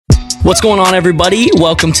What's going on, everybody?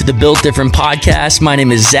 Welcome to the Built Different podcast. My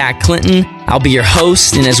name is Zach Clinton. I'll be your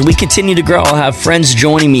host, and as we continue to grow, I'll have friends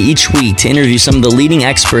joining me each week to interview some of the leading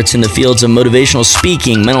experts in the fields of motivational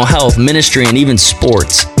speaking, mental health, ministry, and even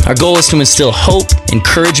sports. Our goal is to instill hope,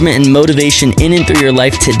 encouragement, and motivation in and through your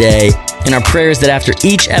life today. And our prayer is that after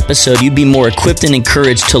each episode, you'd be more equipped and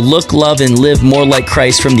encouraged to look, love, and live more like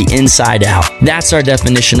Christ from the inside out. That's our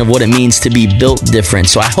definition of what it means to be built different.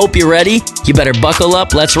 So I hope you're ready. You better buckle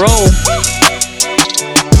up. Let's roll.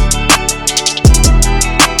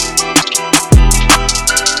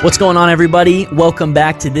 What's going on, everybody? Welcome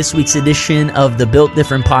back to this week's edition of the Built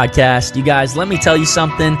Different podcast. You guys, let me tell you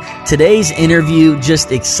something. Today's interview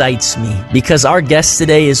just excites me because our guest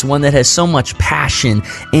today is one that has so much passion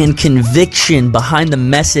and conviction behind the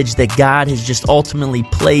message that God has just ultimately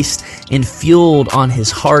placed and fueled on his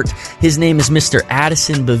heart. His name is Mr.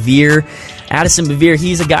 Addison Bevere. Addison Bevere,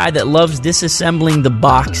 he's a guy that loves disassembling the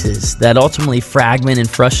boxes that ultimately fragment and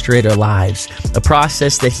frustrate our lives, a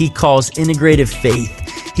process that he calls integrative faith.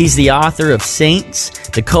 He's the author of Saints,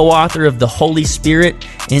 the co-author of The Holy Spirit,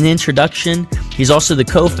 an introduction. He's also the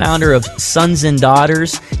co-founder of Sons and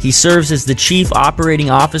Daughters. He serves as the chief operating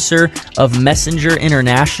officer of Messenger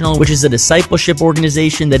International, which is a discipleship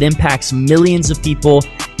organization that impacts millions of people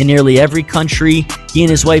in nearly every country. He and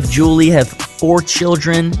his wife, Julie, have 4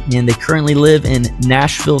 children, and they currently live in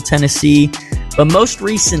Nashville, Tennessee. But most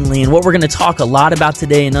recently, and what we're going to talk a lot about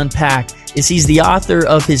today and unpack, is he's the author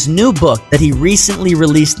of his new book that he recently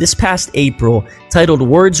released this past April, titled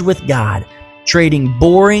Words with God, Trading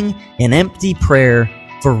Boring and Empty Prayer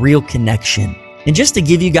for Real Connection. And just to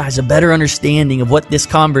give you guys a better understanding of what this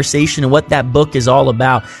conversation and what that book is all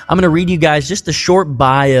about, I'm going to read you guys just a short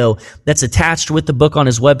bio that's attached with the book on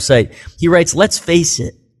his website. He writes, "Let's face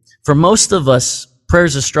it, for most of us,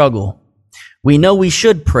 prayer's a struggle. We know we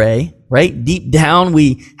should pray, right? Deep down,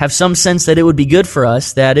 we have some sense that it would be good for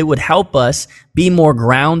us, that it would help us be more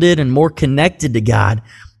grounded and more connected to God.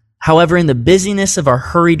 However, in the busyness of our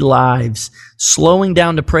hurried lives, slowing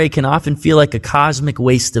down to pray can often feel like a cosmic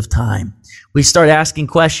waste of time. We start asking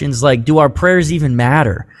questions like, do our prayers even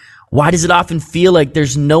matter? Why does it often feel like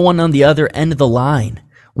there's no one on the other end of the line?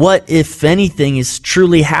 What, if anything, is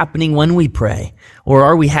truly happening when we pray? Or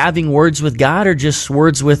are we having words with God or just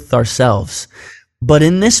words with ourselves?" But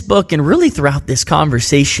in this book, and really throughout this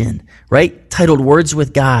conversation, right, titled Words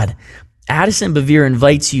with God, Addison Bevere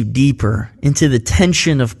invites you deeper into the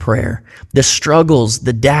tension of prayer, the struggles,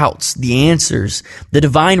 the doubts, the answers, the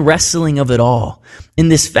divine wrestling of it all. In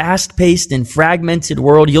this fast-paced and fragmented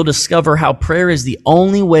world, you'll discover how prayer is the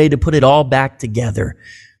only way to put it all back together.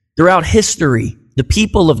 Throughout history, the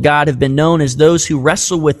people of God have been known as those who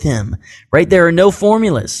wrestle with him, right? There are no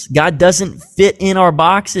formulas. God doesn't fit in our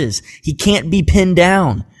boxes. He can't be pinned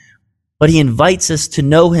down, but he invites us to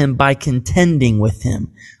know him by contending with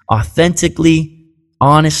him authentically,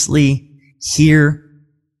 honestly, here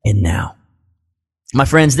and now. My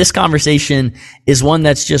friends, this conversation is one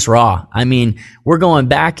that's just raw. I mean, we're going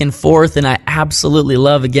back and forth, and I absolutely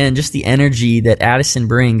love, again, just the energy that Addison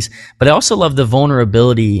brings, but I also love the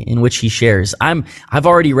vulnerability in which he shares. I've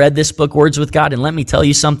already read this book, Words with God, and let me tell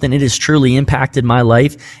you something, it has truly impacted my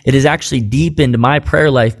life. It has actually deepened my prayer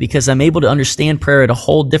life because I'm able to understand prayer at a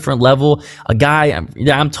whole different level.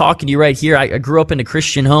 I'm talking to you right here. I grew up in a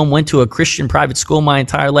Christian home, went to a Christian private school my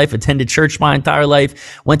entire life, attended church my entire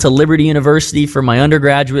life, went to Liberty University for my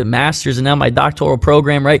undergraduate, master's, and now my doctoral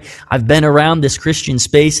program, right? I've been around this Christian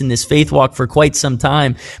space and this faith walk for quite some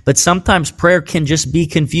time, but sometimes prayer can just be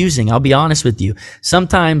confusing. I'll be honest with you.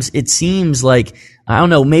 Sometimes it seems like, I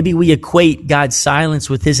don't know, maybe we equate God's silence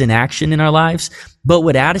with his inaction in our lives. But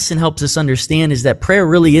what Addison helps us understand is that prayer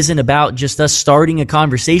really isn't about just us starting a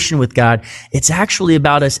conversation with God. It's actually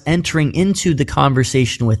about us entering into the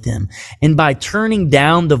conversation with him. And by turning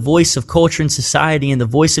down the voice of culture and society and the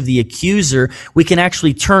voice of the accuser, we can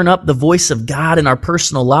actually turn up the voice of God in our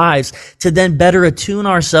personal lives to then better attune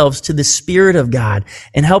ourselves to the Spirit of God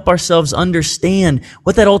and help ourselves understand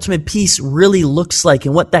what that ultimate peace really looks like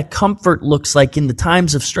and what that comfort looks like in the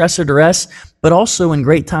times of stress or duress, but also in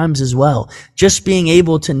great times as well. Just being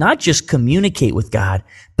able to not just communicate with God,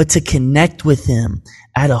 but to connect with him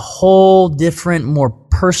at a whole different, more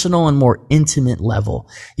personal and more intimate level.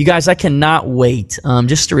 You guys, I cannot wait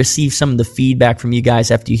just to receive some of the feedback from you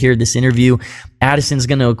guys after you hear this interview. Addison's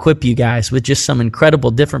going to equip you guys with just some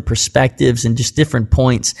incredible different perspectives and just different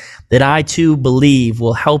points that I too believe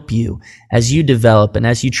will help you as you develop and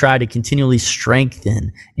as you try to continually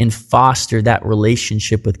strengthen and foster that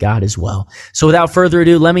relationship with God as well. So without further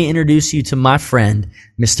ado, let me introduce you to my friend,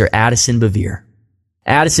 Mr. Addison Bevere.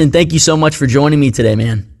 Addison, thank you so much for joining me today,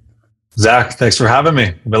 man. Zach, thanks for having me.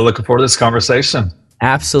 I've been looking forward to this conversation.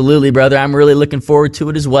 Absolutely, brother. I'm really looking forward to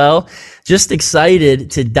it as well. Just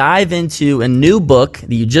excited to dive into a new book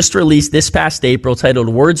that you just released this past April titled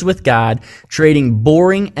Words with God, Trading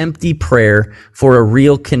Boring, Empty Prayer for a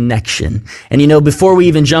Real Connection. And before we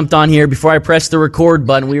even jumped on here, before I pressed the record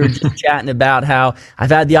button, we were just chatting about how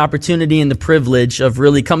I've had the opportunity and the privilege of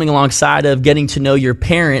really coming alongside of getting to know your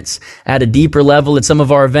parents at a deeper level at some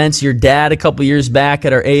of our events. Your dad a couple years back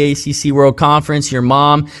at our AACC World Conference, your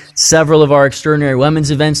mom, several of our extraordinary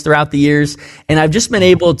women's events throughout the years. And I've just been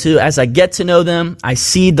able to, as I get to know them, I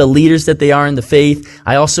see the leaders that they are in the faith.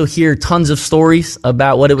 I also hear tons of stories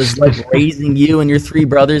about what it was like raising you and your three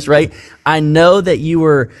brothers, right? I know that you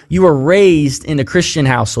were raised in a Christian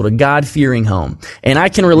household, a God-fearing home. And I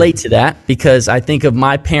can relate to that because I think of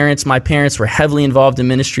my parents. My parents were heavily involved in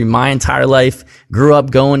ministry my entire life, grew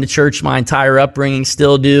up going to church my entire upbringing,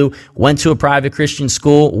 still do, went to a private Christian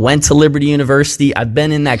school, went to Liberty University. I've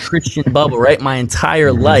been in that Christian bubble, right, my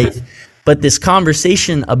entire life. But this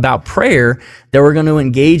conversation about prayer that we're going to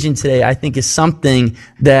engage in today, I think is something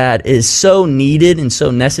that is so needed and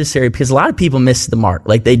so necessary because a lot of people miss the mark.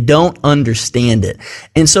 Like they don't understand it.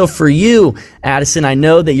 And so for you, Addison, I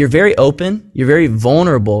know that you're very open. You're very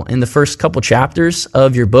vulnerable in the first couple chapters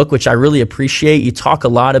of your book, which I really appreciate. You talk a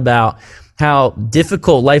lot about how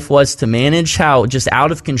difficult life was to manage, how just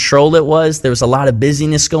out of control it was. There was a lot of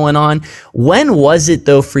busyness going on. When was it,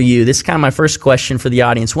 though, for you? This is kind of my first question for the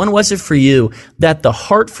audience. When was it for you that the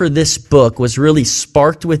heart for this book was really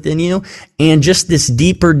sparked within you and just this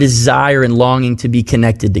deeper desire and longing to be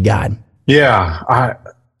connected to God? Yeah,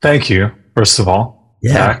 thank you, first of all.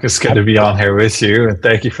 Yeah. Zach, it's good to be on here with you, and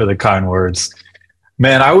thank you for the kind words.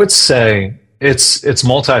 Man, I would say it's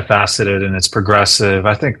multifaceted and it's progressive.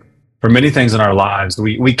 I think for many things in our lives,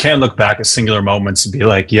 we can look back at singular moments and be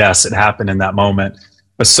like, yes, it happened in that moment.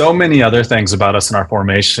 But so many other things about us in our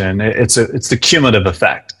formation, it's the cumulative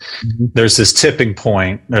effect. Mm-hmm. There's this tipping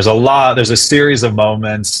point. There's a series of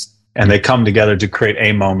moments, and they come together to create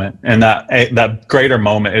a moment. And that greater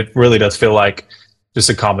moment, it really does feel like just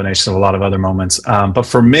a combination of a lot of other moments. But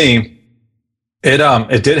for me,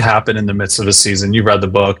 it did happen in the midst of a season. You read the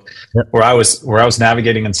book. Yep. where I was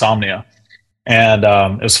navigating insomnia. And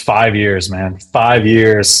it was 5 years, man. 5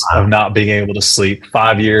 years of not being able to sleep.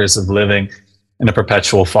 5 years of living in a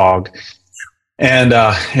perpetual fog. And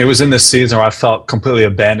it was in this season where I felt completely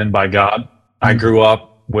abandoned by God. I grew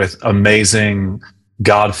up with amazing,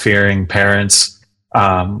 God-fearing parents.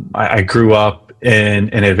 I grew up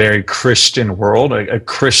in a very Christian world, a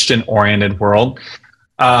Christian-oriented world.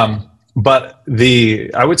 But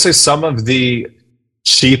I would say some of the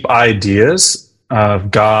cheap ideas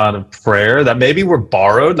of God, of prayer, that maybe were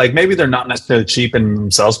borrowed. Like maybe they're not necessarily cheap in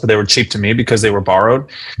themselves, but they were cheap to me because they were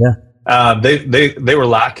borrowed. Yeah. They were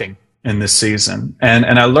lacking in this season.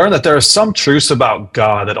 And I learned that there are some truths about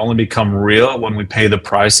God that only become real when we pay the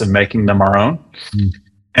price of making them our own.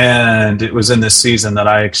 And it was in this season that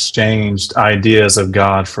I exchanged ideas of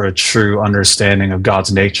God for a true understanding of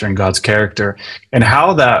God's nature and God's character, and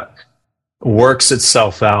how that works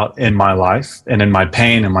itself out in my life and in my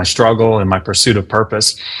pain and my struggle and my pursuit of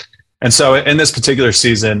purpose. And so in this particular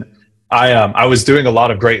season, I was doing a lot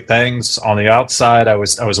of great things on the outside. I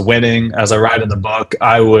was winning. As I write in the book,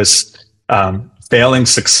 I was failing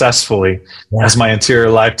successfully as my interior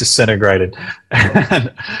life disintegrated.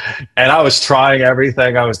 And I was trying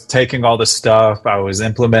everything. I was taking all the stuff. I was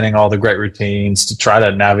implementing all the great routines to try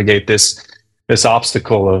to navigate this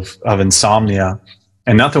obstacle of insomnia.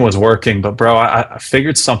 And nothing was working. But bro, I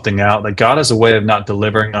figured something out, that God has a way of not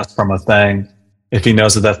delivering us from a thing if he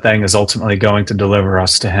knows that thing is ultimately going to deliver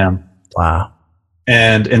us to him. Wow.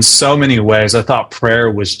 And in so many ways, I thought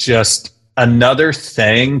prayer was just another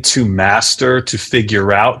thing to master, to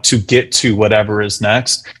figure out, to get to whatever is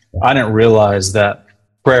next. I didn't realize that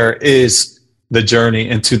prayer is the journey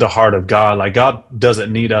into the heart of God. Like God doesn't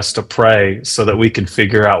need us to pray so that we can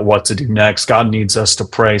figure out what to do next. God needs us to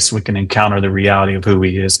pray so we can encounter the reality of who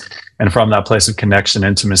he is. And from that place of connection,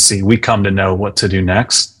 intimacy, we come to know what to do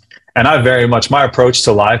next. And my approach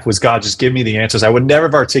to life was, God, just give me the answers. I would never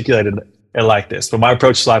have articulated it like this, but my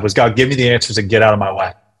approach to life was, God, give me the answers and get out of my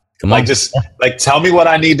way. Tell me what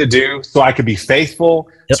I need to do so I can be faithful,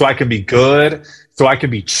 so I can be good, so I can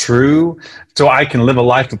be true, so I can live a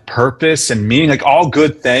life of purpose and meaning, like all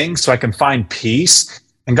good things, so I can find peace.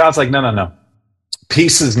 And God's like, no.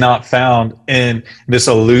 Peace is not found in this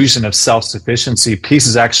illusion of self-sufficiency. Peace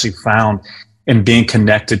is actually found in being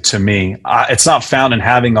connected to me. It's not found in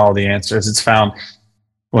having all the answers. It's found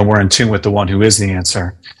when we're in tune with the one who is the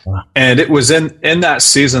answer. Wow. And it was in that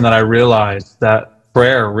season that I realized that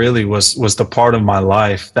prayer really was the part of my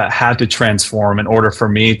life that had to transform in order for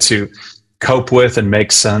me to cope with and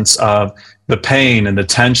make sense of the pain and the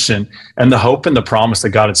tension and the hope and the promise that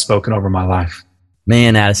God had spoken over my life.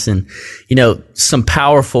 Man, Addison, some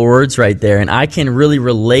powerful words right there. And I can really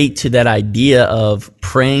relate to that idea of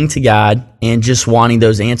praying to God and just wanting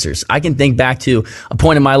those answers. I can think back to a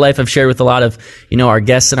point in my life I've shared with a lot of, our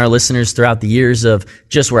guests and our listeners throughout the years of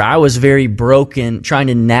just where I was very broken, trying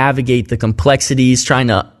to navigate the complexities, trying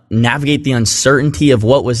to navigate the uncertainty of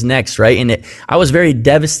what was next, right? And I was very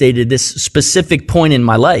devastated at this specific point in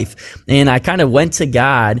my life. And I kind of went to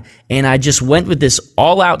God and I just went with this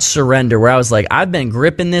all-out surrender where I was like, I've been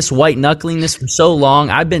gripping this, white-knuckling this for so long.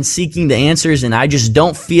 I've been seeking the answers and I just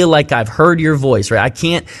don't feel like I've heard your voice, right? I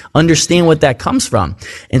can't understand what that comes from.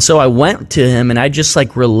 And so I went to him and I just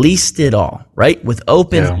released it all, right? With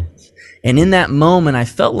open hands. And in that moment, I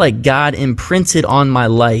felt like God imprinted on my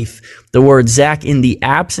life the word, Zach, in the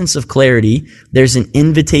absence of clarity, there's an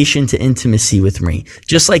invitation to intimacy with me.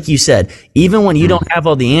 Just like you said, even when you don't have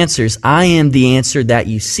all the answers, I am the answer that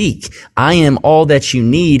you seek. I am all that you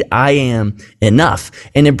need. I am enough.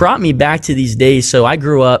 And it brought me back to these days. So I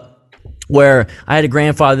grew up where I had a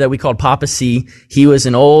grandfather that we called Papa C. He was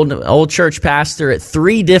an old church pastor at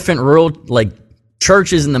 3 different rural,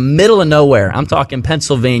 churches in the middle of nowhere. I'm talking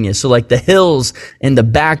Pennsylvania. So the hills and the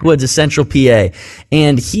backwoods of central PA.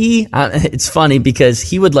 And it's funny because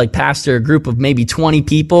he would pastor a group of maybe 20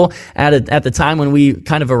 people at the time when we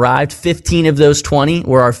kind of arrived. 15 of those 20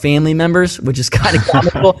 were our family members, which is kind of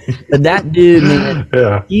comical. But that dude,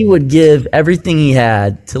 man, he would give everything he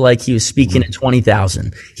had to he was speaking at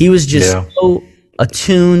 20,000. He was just so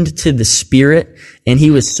attuned to the Spirit, and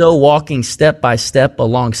he was so walking step by step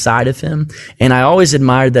alongside of him. And I always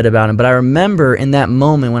admired that about him. But I remember in that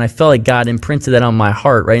moment when I felt like God imprinted that on my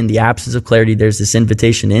heart, right? In the absence of clarity, there's this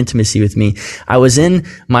invitation to intimacy with me. I was in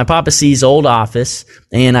my Papa C's old office,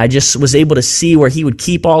 and I just was able to see where he would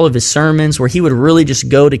keep all of his sermons, where he would really just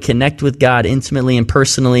go to connect with God intimately and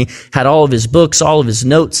personally, had all of his books, all of his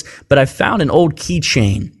notes. But I found an old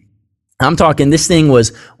keychain. I'm talking, this thing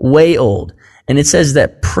was way old. And it says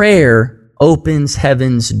that prayer opens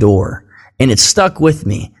heaven's door. And it stuck with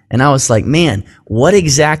me. And I was like, man, what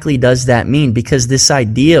exactly does that mean? Because this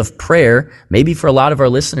idea of prayer, maybe for a lot of our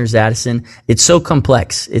listeners, Addison, it's so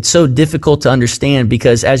complex. It's so difficult to understand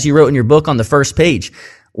because as you wrote in your book on the first page,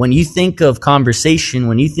 when you think of conversation,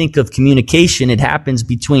 when you think of communication, it happens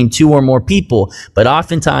between 2 or more people. But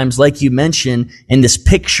oftentimes, like you mentioned, in this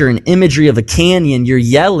picture and imagery of a canyon, you're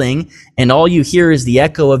yelling and all you hear is the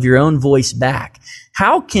echo of your own voice back.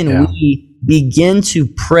 How can we begin to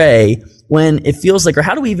pray when it feels like, or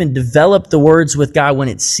how do we even develop the words with God when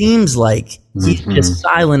it seems like he's just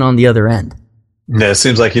silent on the other end? Yeah, it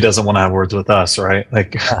seems like he doesn't want to have words with us, right?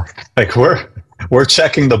 We're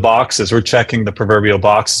checking the boxes, we're checking the proverbial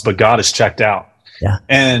boxes, but God is checked out. Yeah.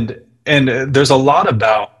 And there's a lot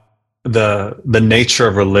about the nature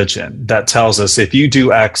of religion that tells us if you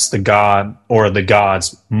do X, the God or the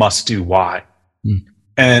gods must do Y.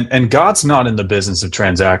 And God's not in the business of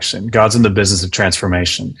transaction. God's in the business of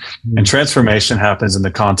transformation. And transformation happens in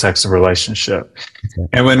the context of relationship. Okay.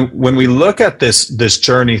 And when we look at this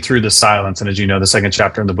journey through the silence, and as you know, the second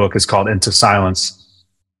chapter in the book is called Into Silence.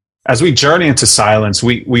 As we journey into silence,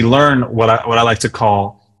 we learn what I like to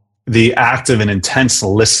call the active and intense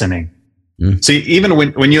listening. See, even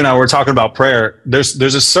when you and I were talking about prayer, there's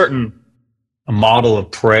a certain model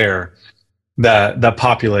of prayer that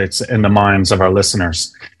populates in the minds of our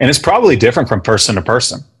listeners. And it's probably different from person to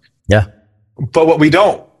person. Yeah. But what we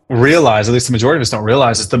don't realize, at least the majority of us don't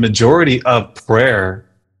realize, is the majority of prayer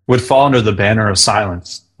would fall under the banner of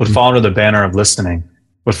silence, would fall under the banner of listening,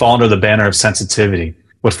 would fall under the banner of sensitivity,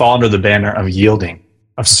 would fall under the banner of yielding,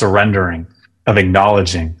 of surrendering, of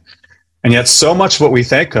acknowledging. And yet so much what we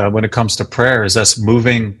think of when it comes to prayer is us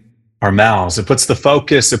moving our mouths. It puts the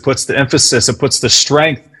focus, it puts the emphasis, it puts the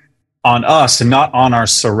strength on us and not on our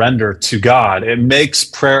surrender to God. It makes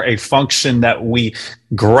prayer a function that we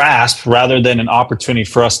grasp rather than an opportunity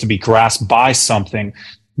for us to be grasped by something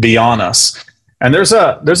beyond us. And there's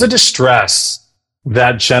a distress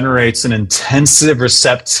that generates an intensive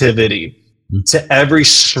receptivity to every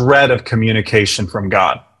shred of communication from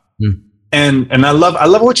God. And I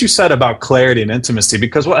love what you said about clarity and intimacy,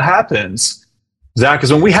 because what happens, Zach,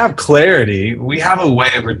 is when we have clarity, we have a way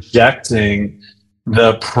of rejecting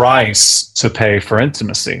the price to pay for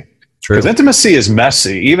intimacy. True. Because intimacy is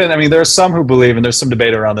messy. There are some who believe, and there's some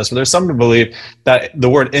debate around this, but there's some who believe that the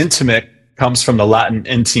word intimate comes from the Latin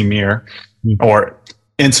intimere, or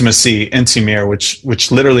intimacy, intimere,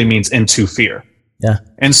 which literally means into fear. Yeah.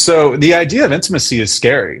 And so the idea of intimacy is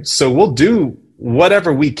scary. So we'll do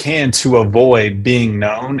whatever we can to avoid being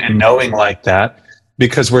known and knowing like that,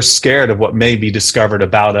 because we're scared of what may be discovered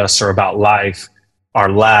about us or about life, our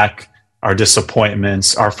lack, our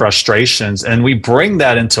disappointments, our frustrations, and we bring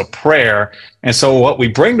that into prayer. And so what we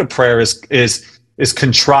bring to prayer is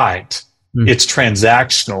contrite. It's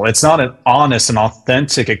transactional. It's not an honest and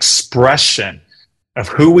authentic expression of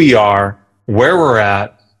who we are, where we're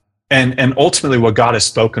at, and ultimately what God has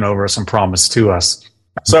spoken over us and promised to us.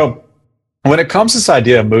 So when it comes to this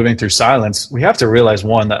idea of moving through silence, we have to realize,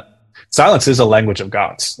 one, that silence is a language of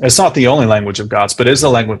God's. It's not the only language of God's, but it is a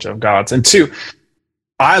language of God's. And two,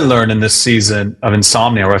 I learned in this season of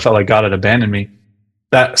insomnia where I felt like God had abandoned me,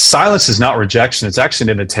 that silence is not rejection. It's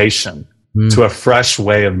actually an invitation to a fresh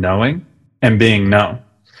way of knowing and being known.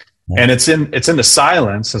 And it's in the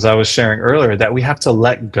silence, as I was sharing earlier, that we have to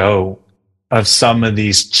let go of some of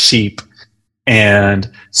these cheap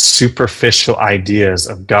and superficial ideas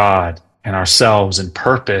of God and ourselves and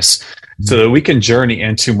purpose, so that we can journey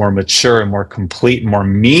into more mature and more complete, more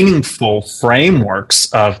meaningful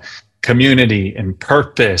frameworks of community and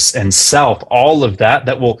purpose and self, all of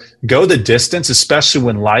that will go the distance, especially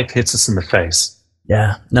when life hits us in the face.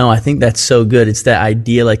 Yeah, no, I think that's so good. It's that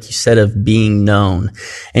idea, like you said, of being known.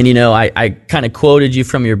 And, I kind of quoted you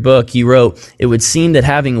from your book. You wrote, "It would seem that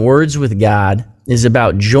having words with God is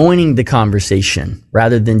about joining the conversation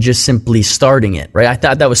rather than just simply starting it," right? I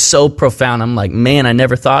thought that was so profound. I'm like, man, I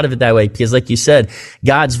never thought of it that way, because like you said,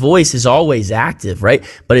 God's voice is always active, right?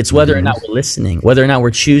 But it's whether or not we're listening, whether or not we're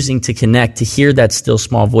choosing to connect, to hear that still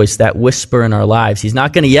small voice, that whisper in our lives. He's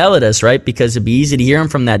not going to yell at us, right? Because it'd be easy to hear him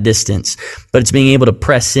from that distance, but it's being able to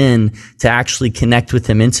press in to actually connect with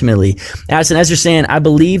him intimately. Addison, as you're saying, I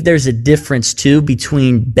believe there's a difference too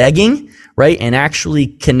between begging, right, and actually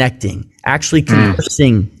connecting, actually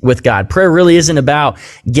conversing with God. Prayer really isn't about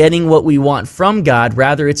getting what we want from God.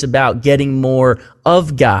 Rather, it's about getting more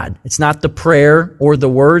of God. It's not the prayer or the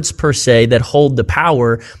words per se that hold the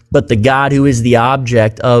power, but the God who is the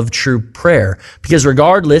object of true prayer. Because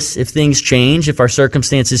regardless if things change, if our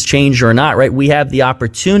circumstances change or not, right, we have the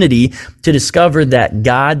opportunity to discover that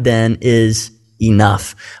God then is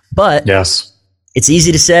enough. But yes, it's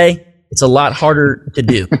easy to say, it's a lot harder to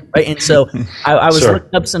do, right? And so I was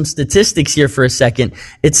looking up some statistics here for a second.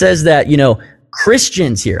 It says that,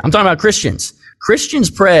 Christians here, I'm talking about Christians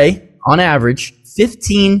pray on average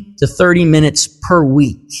 15 to 30 minutes per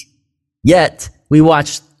week. Yet we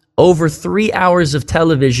watch over 3 hours of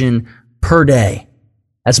television per day.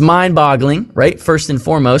 That's mind-boggling, right? First and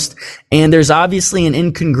foremost. And there's obviously an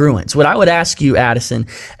incongruence. What I would ask you, Addison,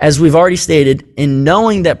 as we've already stated, in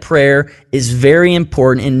knowing that prayer is very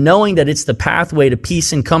important, in knowing that it's the pathway to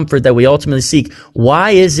peace and comfort that we ultimately seek,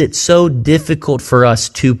 why is it so difficult for us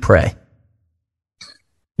to pray?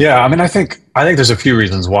 Yeah, I think there's a few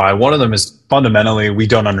reasons why. One of them is fundamentally we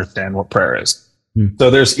don't understand what prayer is.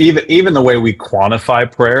 So there's even the way we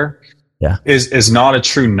quantify prayer is not a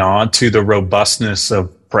true nod to the robustness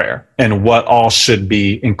of prayer and what all should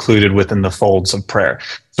be included within the folds of prayer.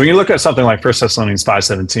 So when you look at something like 1 Thessalonians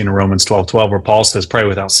 5:17 and Romans 12:12, where Paul says, "Pray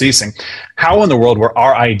without ceasing," how in the world would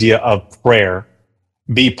our idea of prayer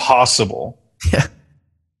be possible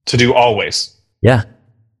to do always? Yeah.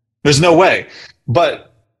 There's no way.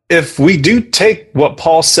 But if we do take what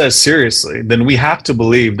Paul says seriously, then we have to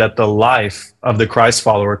believe that the life of the Christ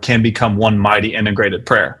follower can become one mighty integrated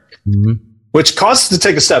prayer. Which causes us to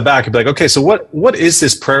take a step back and be like, okay, so what is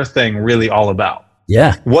this prayer thing really all about?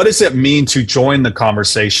 Yeah. What does it mean to join the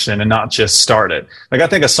conversation and not just start it? Like I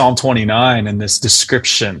think of Psalm 29 and this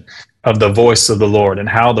description of the voice of the Lord and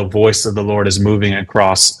how the voice of the Lord is moving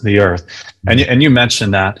across the earth. And you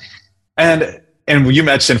mentioned that. And you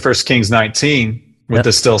mentioned 1 Kings 19 with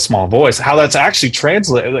the still small voice, how that's actually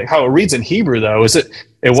translated, like how it reads in Hebrew though, it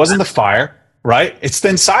wasn't the fire, right? It's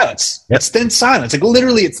thin silence. It's thin silence. Like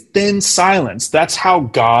literally it's thin silence. That's how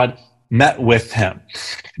God met with him.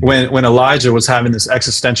 When Elijah was having this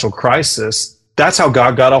existential crisis, that's how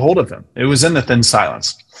God got a hold of him. It was in the thin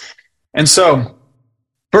silence. And so,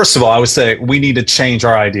 first of all, I would say we need to change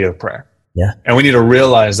our idea of prayer. Yeah. And we need to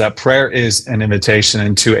realize that prayer is an invitation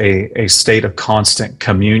into a state of constant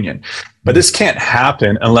communion. But this can't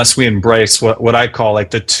happen unless we embrace what I call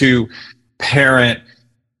like the two parent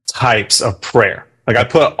types of prayer. Like I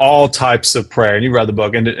put all types of prayer, and you read the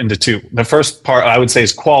book, into two. The first part I would say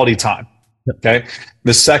is quality time. Okay.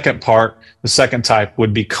 The second type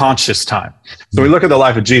would be conscious time. So we look at the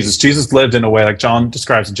life of Jesus. Jesus lived in a way like John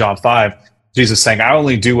describes in John 5. Jesus saying, "I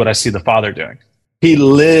only do what I see the Father doing." He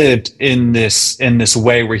lived in this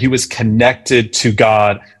way where he was connected to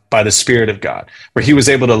God by the Spirit of God, where he was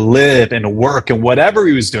able to live and work and whatever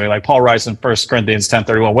he was doing, like Paul writes in 1 Corinthians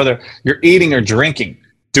 10:31, whether you're eating or drinking,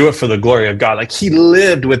 do it for the glory of God. Like he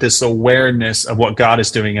lived with this awareness of what God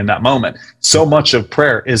is doing in that moment. So much of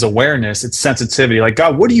prayer is awareness. It's sensitivity. Like,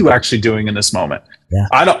 God, what are you actually doing in this moment? Yeah.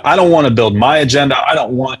 I don't want to build my agenda. I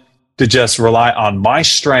don't want to just rely on my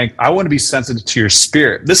strength. I want to be sensitive to your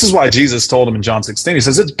Spirit. This is why Jesus told him in John 16, he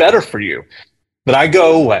says, it's better for you that I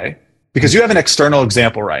go away, because you have an external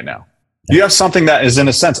example right now. You have something that is, in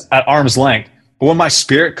a sense, at arm's length. But when my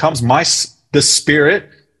Spirit comes, the Spirit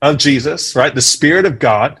of Jesus, right? The Spirit of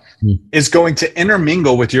God is going to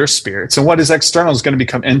intermingle with your spirits. And what is external is going to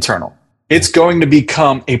become internal. It's going to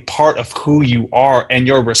become a part of who you are, and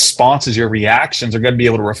your responses, your reactions are going to be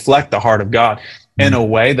able to reflect the heart of God in a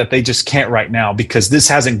way that they just can't right now, because this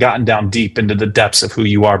hasn't gotten down deep into the depths of who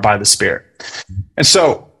you are by the Spirit. And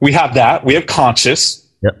so we have that. We have conscious,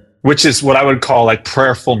 which is what I would call like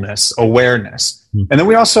prayerfulness, awareness. And then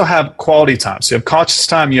we also have quality time. So you have conscious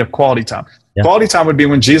time, you have quality time. Quality time would be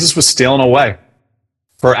when Jesus was stealing away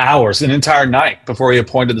for hours, an entire night before he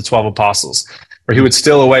appointed the 12 apostles, where he would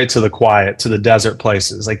steal away to the quiet, to the desert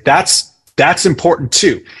places. Like that's important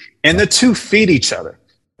too. And the two feed each other.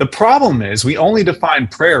 The problem is we only define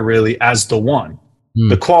prayer really as the one,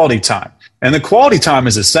 the quality time. And the quality time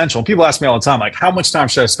is essential. People ask me all the time, like, how much time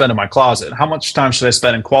should I spend in my closet? How much time should I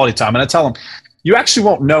spend in quality time? And I tell them, you actually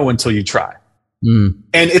won't know until you try. And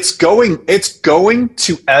it's going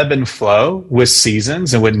to ebb and flow with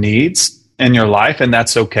seasons and with needs in your life. And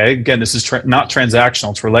that's okay. Again, this is not transactional,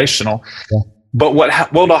 it's relational. But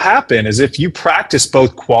what'll happen is if you practice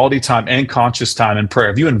both quality time and conscious time in prayer,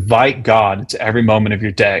 if you invite God into every moment of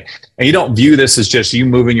your day, and you don't view this as just you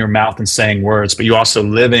moving your mouth and saying words, but you also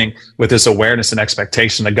living with this awareness and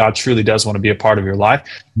expectation that God truly does want to be a part of your life,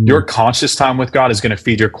 your conscious time with God is going to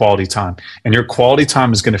feed your quality time, and your quality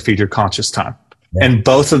time is going to feed your conscious time. And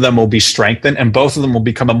both of them will be strengthened, and both of them will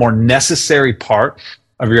become a more necessary part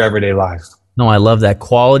of your everyday life. No, I love that.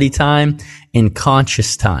 Quality time and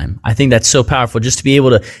conscious time. I think that's so powerful, just to be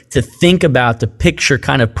able to think about, to picture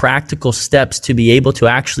kind of practical steps to be able to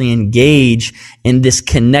actually engage in this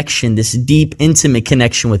connection, this deep, intimate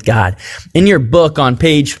connection with God. In your book on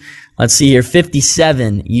page, let's see here,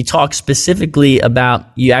 57, you talk specifically about,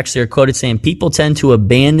 you actually are quoted saying, people tend to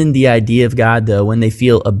abandon the idea of God, though, when they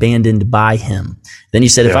feel abandoned by him. Then you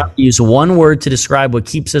said, if I use one word to describe what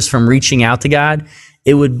keeps us from reaching out to God,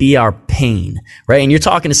 it would be our pain, right? And you're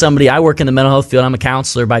talking to somebody, I work in the mental health field, I'm a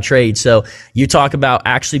counselor by trade. So you talk about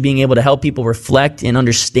actually being able to help people reflect and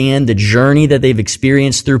understand the journey that they've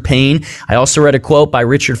experienced through pain. I also read a quote by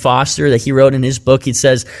Richard Foster that he wrote in his book. He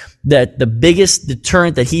says that the biggest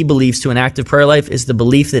deterrent that he believes to an active prayer life is the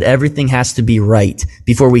belief that everything has to be right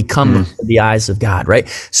before we come to the eyes of God, right?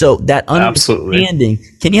 So that understanding,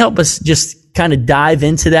 can you help us just kind of dive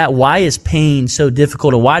into that? Why is pain so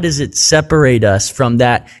difficult, and why does it separate us from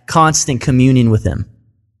that constant communion with him?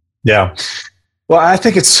 Yeah. Well, I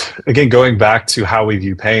think it's, again, going back to how we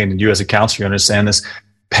view pain, and you as a counselor, you understand this.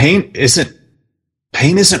 Pain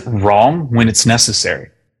isn't wrong when it's necessary.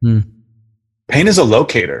 Pain is a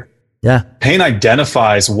locator. Yeah. Pain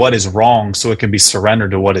identifies what is wrong so it can be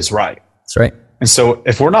surrendered to what is right. That's right. And so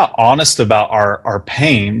if we're not honest about our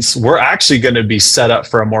pains, we're actually going to be set up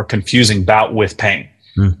for a more confusing bout with pain.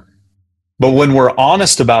 But when we're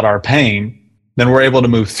honest about our pain, then we're able to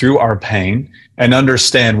move through our pain and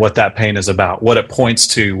understand what that pain is about, what it points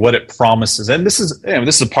to, what it promises. And this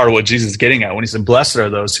is a part of what Jesus is getting at when he said, blessed are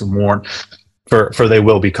those who mourn, for they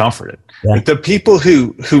will be comforted. Like the people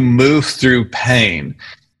who move through pain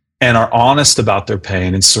and are honest about their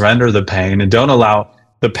pain and surrender the pain and don't allow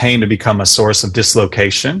the pain to become a source of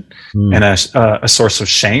dislocation and a source of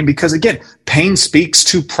shame, because again, pain speaks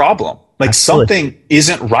to problem. Like something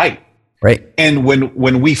isn't right. Right. And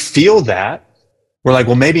when we feel that, we're like,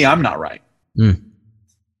 well, maybe I'm not right.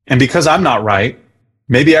 And because I'm not right,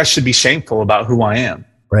 maybe I should be shameful about who I am.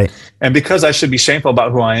 Right. And because I should be shameful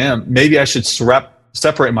about who I am, maybe I should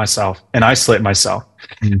separate myself and isolate myself.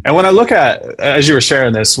 And when I look at, as you were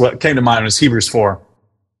sharing this, what came to mind was Hebrews 4.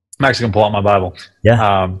 I'm actually going to pull out my Bible. Yeah.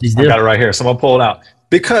 I've got it right here. So I'm going to pull it out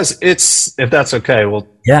because it's, if that's okay, well,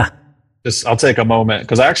 I'll take a moment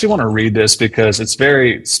because I actually want to read this because it's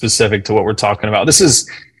very specific to what we're talking about. This is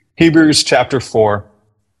Hebrews chapter 4.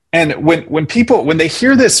 And when they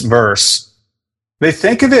hear this verse, they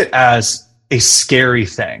think of it as a scary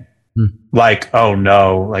thing. Like, oh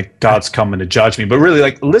no, like God's coming to judge me. But really,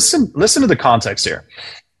 like, listen to the context here.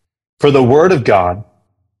 For the word of God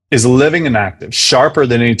is living and active, sharper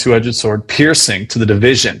than any two-edged sword, piercing to the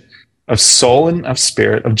division of soul and of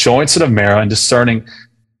spirit, of joints and of marrow, and discerning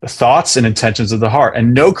the thoughts and intentions of the heart,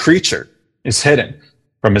 and no creature is hidden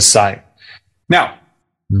from his sight. Now,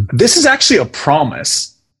 this is actually a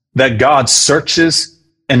promise that God searches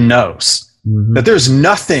and knows, that there's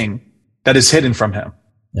nothing that is hidden from him.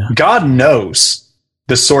 Yeah. God knows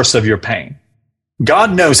the source of your pain.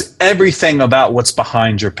 God knows everything about what's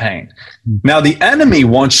behind your pain. Now, the enemy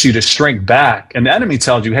wants you to shrink back, and the enemy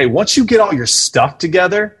tells you, hey, once you get all your stuff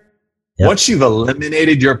together, once you've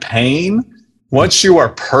eliminated your pain, once you are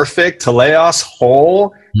perfect, teleos,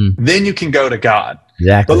 whole, then you can go to God.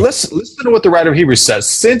 Exactly. But listen to what the writer of Hebrews says.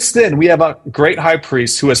 Since then, we have a great high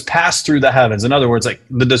priest who has passed through the heavens. In other words, like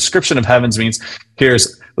the description of heavens means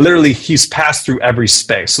here's literally he's passed through every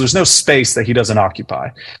space. So there's no space that he doesn't occupy.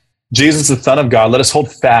 Jesus, the Son of God, let us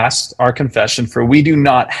hold fast our confession, for we do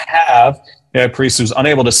not have a priest who's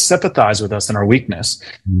unable to sympathize with us in our weakness,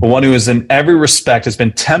 but one who is in every respect has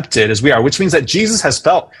been tempted as we are, which means that Jesus has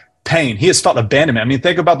felt pain. He has felt abandonment. I mean,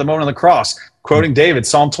 think about the moment on the cross, quoting David,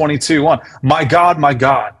 Psalm 22:1, my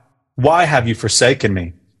God, why have you forsaken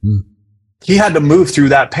me? He had to move through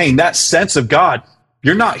that pain, that sense of God,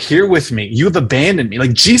 you're not here with me. You've abandoned me.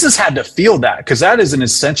 Like Jesus had to feel that because that is an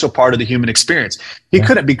essential part of the human experience. He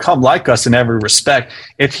couldn't become like us in every respect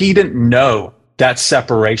if he didn't know that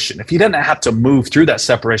separation, if he didn't have to move through that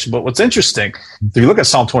separation. But what's interesting, if you look at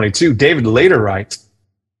Psalm 22, David later writes,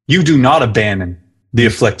 you do not abandon the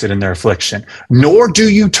afflicted in their affliction, nor do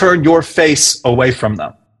you turn your face away from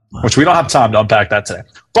them, which we don't have time to unpack that today.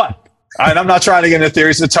 But I'm not trying to get into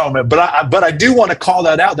theories of atonement, but I do want to call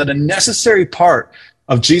that out, that a necessary part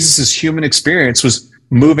of Jesus's human experience was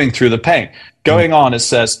moving through the pain. Going on, it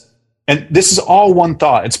says, and this is all one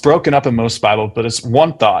thought. It's broken up in most Bibles, but it's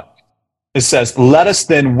one thought. It says, let us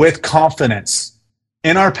then with confidence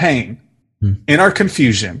in our pain, in our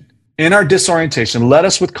confusion, in our disorientation, let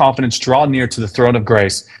us with confidence draw near to the throne of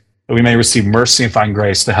grace that we may receive mercy and find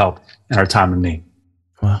grace to help in our time of need.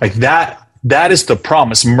 Wow. Like that is the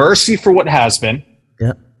promise. Mercy for what has been,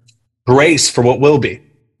 grace for what will be.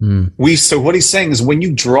 So what he's saying is when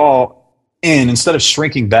you draw in, instead of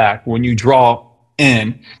shrinking back, when you draw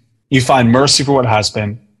in, you find mercy for what has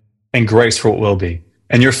been and grace for what will be.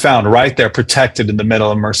 And you're found right there, protected in the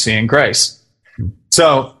middle of mercy and grace.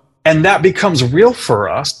 So, and that becomes real for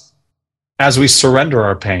us as we surrender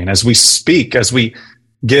our pain, as we speak, as we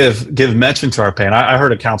give mention to our pain. I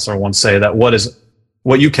heard a counselor once say that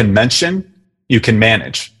what you can mention, you can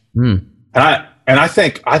manage. And I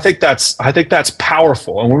think that's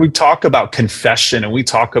powerful. And when we talk about confession and we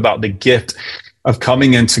talk about the gift of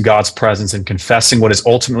coming into God's presence and confessing what is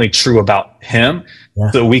ultimately true about him,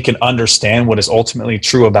 so that we can understand what is ultimately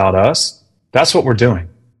true about us, that's what we're doing.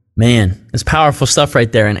 Man, it's powerful stuff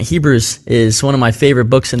right there. And Hebrews is one of my favorite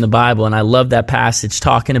books in the Bible. And I love that passage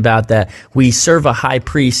talking about that we serve a high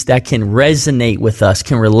priest that can resonate with us,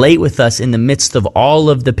 can relate with us in the midst of all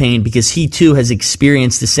of the pain, because he too has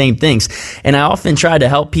experienced the same things. And I often try to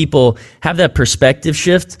help people have that perspective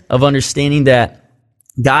shift of understanding that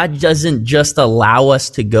God doesn't just allow us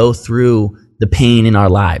to go through the pain in our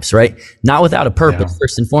lives, right? Not without a purpose,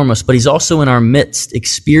 first and foremost, but he's also in our midst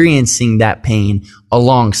experiencing that pain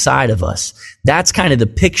alongside of us. That's kind of the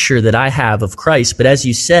picture that I have of Christ. But as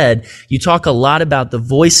you said, you talk a lot about the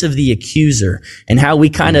voice of the accuser and how we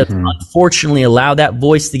kind of unfortunately allow that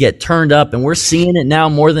voice to get turned up. And we're seeing it now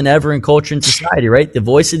more than ever in culture and society, right? The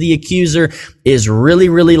voice of the accuser is really,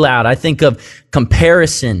 really loud. I think of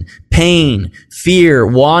comparison, pain, fear,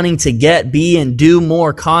 wanting to get, be, and do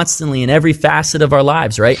more constantly in every facet of our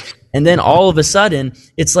lives, right? And then all of a sudden,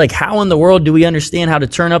 it's like, how in the world do we understand how to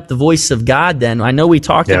turn up the voice of God then? I know we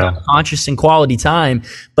talked about conscious and quality time,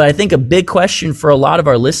 but I think a big question for a lot of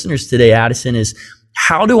our listeners today, Addison, is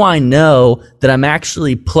how do I know that I'm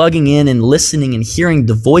actually plugging in and listening and hearing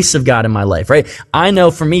the voice of God in my life, right? I know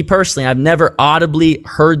for me personally, I've never audibly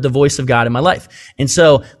heard the voice of God in my life. And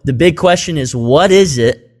so the big question is, what is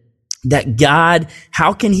it that God,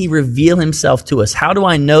 how can he reveal himself to us? How do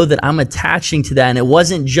I know that I'm attaching to that? And it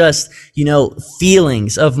wasn't just,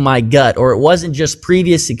 feelings of my gut, or it wasn't just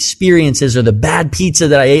previous experiences or the bad pizza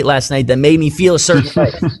that I ate last night that made me feel a certain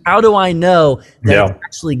way. How do I know that it's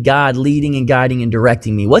actually God leading and guiding and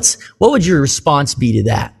directing me? What would your response be to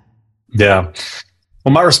that? Yeah.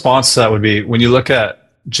 Well, my response to that would be, when you look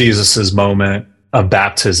at Jesus's moment of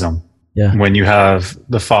baptism, when you have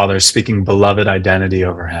the Father speaking beloved identity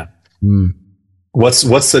over him, what's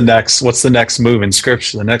the next move in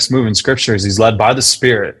Scripture? The next move in Scripture is he's led by the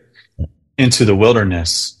Spirit into the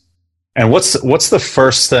wilderness. And what's the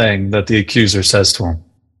first thing that the accuser says to him?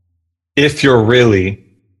 If you're really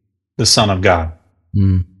the Son of God,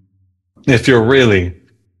 if you're really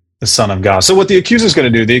the Son of God. So what the accuser is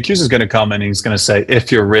going to do, the accuser is going to come and he's going to say,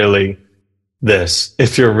 if you're really this,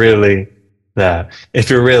 if you're really that, if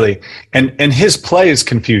you're really, and his play is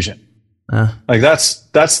confusion. Like that's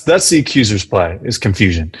the accuser's play, is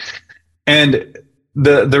confusion. And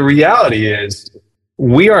the reality is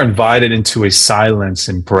we are invited into a silence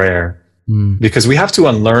in prayer because we have to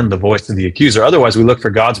unlearn the voice of the accuser. Otherwise, we look for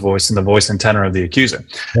God's voice in the voice and tenor of the accuser.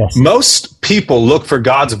 Yes. Most people look for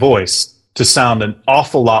God's voice to sound an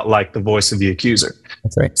awful lot like the voice of the accuser.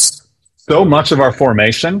 That's right. So much of our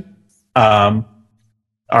formation,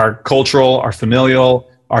 our cultural, our familial,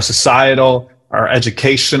 our societal, our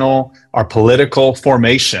educational, our political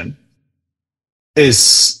formation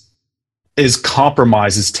is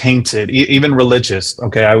compromised, is tainted, even religious.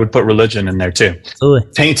 Okay, I would put religion in there too.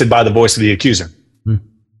 Absolutely. Tainted by the voice of the accuser.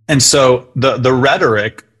 And so the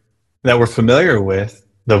rhetoric that we're familiar with,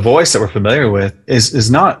 the voice that we're familiar with is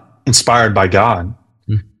not inspired by God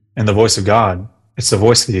and the voice of God. It's the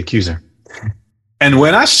voice of the accuser. And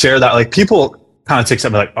when I share that, like, people kind of take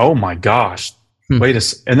something like, oh my gosh, wait a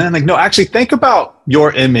second. And then like, no, actually think about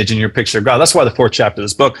your image and your picture of God. That's why the 4th chapter of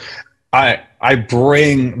this book, I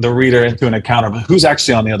bring the reader into an account of who's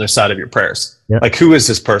actually on the other side of your prayers. Yep. Like, who is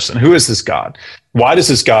this person? Who is this God? Why does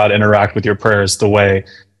this God interact with your prayers the way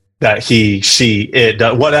that he, she, it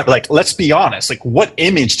does? Whatever. Like, let's be honest. Like, what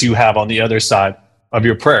image do you have on the other side of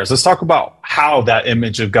your prayers? Let's talk about how that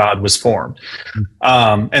image of God was formed.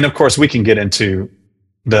 And of course, we can get into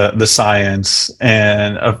the science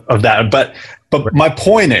and of that. But my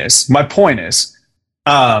point is,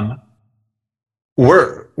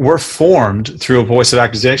 we're formed through a voice of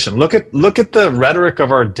accusation. Look at the rhetoric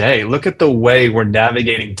of our day. Look at the way we're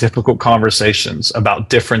navigating difficult conversations about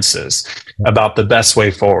differences, about the best way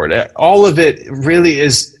forward. All of it really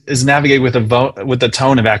is navigated with a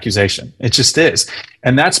tone of accusation. It just is.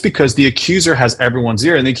 And that's because the accuser has everyone's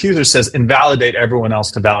ear, and the accuser says, invalidate everyone else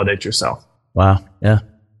to validate yourself. Wow. Yeah.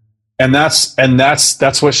 And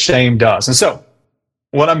that's what shame does. And so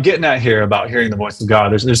what I'm getting at here about hearing the voice of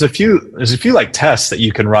God, there's a few like tests that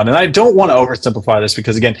you can run. And I don't want to oversimplify this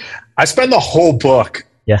because, again, I spend the whole book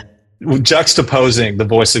juxtaposing the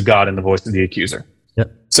voice of God and the voice of the accuser.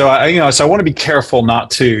 Yep. So I want to be careful not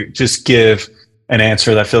to just give an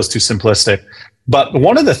answer that feels too simplistic. But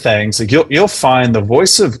one of the things, like, you'll find the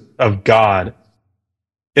voice of God,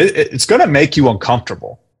 it's going to make you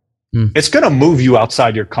uncomfortable. It's going to move you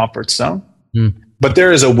outside your comfort zone. But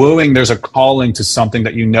there is a wooing, there's a calling to something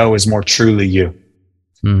that you know is more truly you.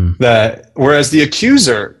 Whereas the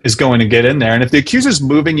accuser is going to get in there, and if the accuser is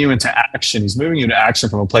moving you into action, he's moving you into action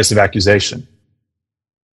from a place of accusation.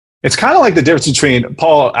 It's kind of like the difference between,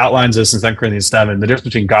 Paul outlines this in 2 Corinthians 7, the difference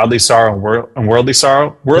between godly sorrow and worldly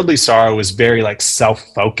sorrow. Worldly sorrow is very like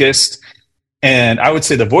self-focused. And I would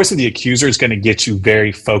say the voice of the accuser is going to get you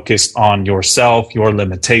very focused on yourself, your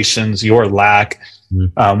limitations, your lack,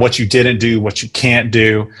 what you didn't do, what you can't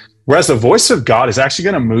do. Whereas the voice of God is actually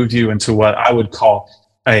going to move you into what I would call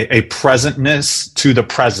a presentness to the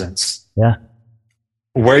presence. Yeah.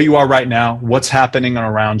 Where you are right now, what's happening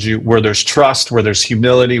around you, where there's trust, where there's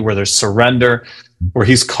humility, where there's surrender, where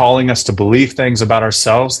he's calling us to believe things about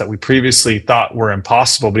ourselves that we previously thought were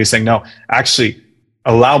impossible. But he's saying, no, actually,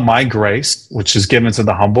 allow my grace, which is given to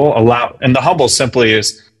the humble. And the humble simply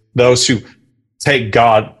is those who take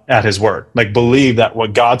God at his word, like believe that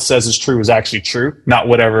what God says is true is actually true, not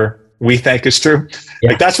whatever we think is true. Yeah.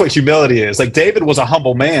 Like, that's what humility is. Like, David was a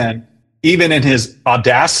humble man, even in his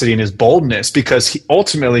audacity and his boldness, because he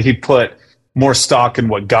put more stock in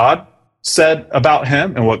what God said about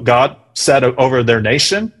him and what God said over their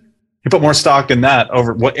nation. He put more stock in that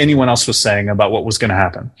over what anyone else was saying about what was going to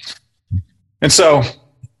happen. And so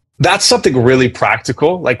that's something really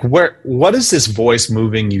practical. Like, what is this voice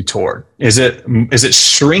moving you toward? Is it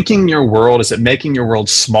shrinking your world? Is it making your world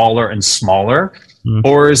smaller and smaller?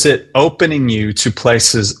 Or is it opening you to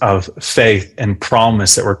places of faith and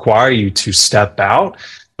promise that require you to step out,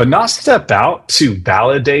 but not step out to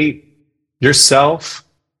validate yourself,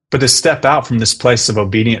 but to step out from this place of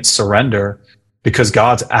obedient surrender because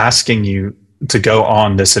God's asking you to go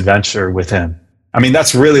on this adventure with him? I mean,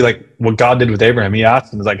 that's really like what God did with Abraham. He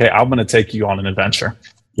asked him, he's like, hey, I'm going to take you on an adventure.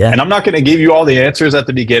 Yeah. And I'm not going to give you all the answers at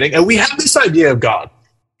the beginning. And we have this idea of God.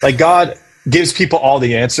 Like, God gives people all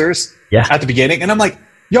the answers at the beginning. And I'm like,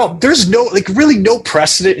 yo, there's really no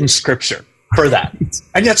precedent in scripture for that.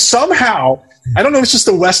 And yet somehow, I don't know, it's just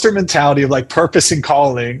the Western mentality of like purpose and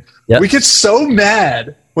calling. Yep. We get so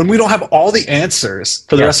mad when we don't have all the answers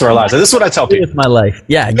for the rest of our lives. And this is what I tell people. With my life.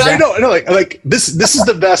 Yeah, exactly. I know. Like this is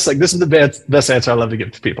the best, this is the best answer I love to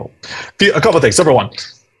give to people. A couple of things. Number one,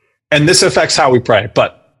 and this affects how we pray,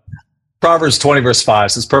 but Proverbs 20 verse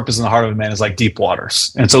 5 says, purpose in the heart of a man is like deep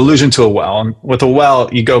waters. And it's an allusion to a well. And with a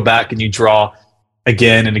well, you go back and you draw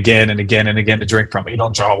again and again and again and again to drink from it. You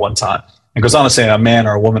don't draw it one time. It goes on to say a man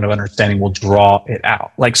or a woman of understanding will draw it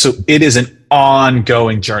out. Like, so it is an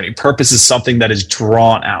ongoing journey. Purpose is something that is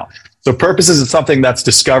drawn out. So purpose isn't something that's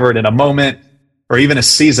discovered in a moment or even a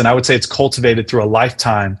season. I would say it's cultivated through a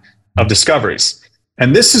lifetime of discoveries.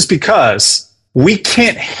 And this is because we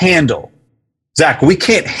can't handle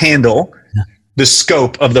the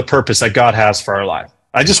scope of the purpose that God has for our life.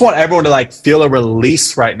 I just want everyone to like feel a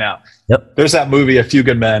release right now. Yep. There's that movie, A Few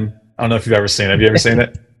Good Men. I don't know if you've ever seen it. Have you ever seen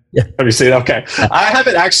it? Yeah. Have you seen it? Okay. I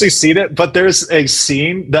haven't actually seen it, but there's a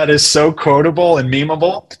scene that is so quotable and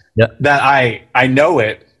memeable that I know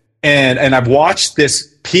it. And I've watched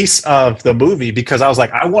this piece of the movie because I was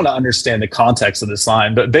like, I want to understand the context of this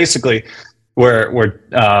line. But basically where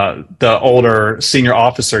the older senior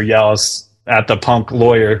officer yells at the punk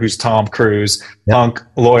lawyer who's Tom Cruise, punk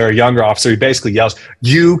lawyer, younger officer, he basically yells,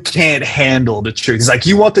 "You can't handle the truth." He's like,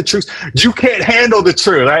 "You want the truth? You can't handle the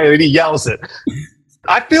truth." Right? And he yells it.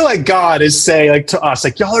 I feel like God is saying, like, to us,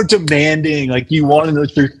 like, y'all are demanding, like, you want to know the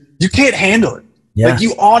truth. You can't handle it. Yeah. Like,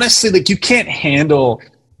 you honestly, like, you can't handle,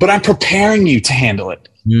 but I'm preparing you to handle it.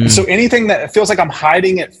 And so anything that feels like I'm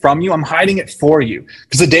hiding it from you, I'm hiding it for you.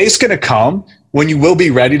 Because the day's going to come when you will be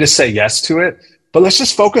ready to say yes to it. But let's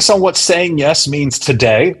just focus on what saying yes means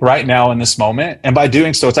today, right now in this moment. And by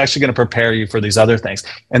doing so, it's actually going to prepare you for these other things.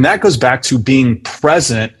 And that goes back to being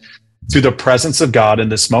present to the presence of God in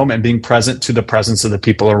this moment, and being present to the presence of the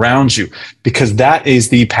people around you, because that is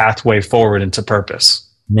the pathway forward into purpose.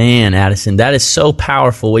 Man, Addison, that is so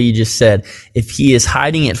powerful what you just said. If he is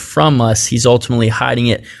hiding it from us, he's ultimately hiding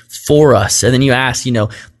it for us. And then you ask,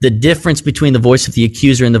 the difference between the voice of the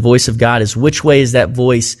accuser and the voice of God is, which way is that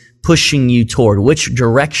voice pushing you toward? Which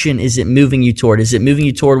direction is it moving you toward? Is it moving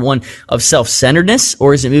you toward one of self-centeredness,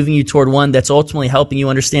 or is it moving you toward one that's ultimately helping you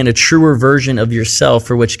understand a truer version of yourself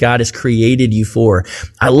for which God has created you for?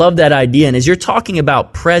 I love that idea. And as you're talking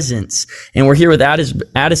about presence, and we're here with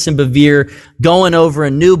Addison Bevere going over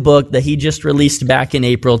a new book that he just released back in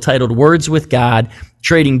April titled Words with God,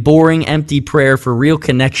 Trading Boring, Empty Prayer for Real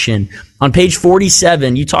Connection. On page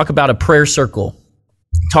 47, you talk about a prayer circle.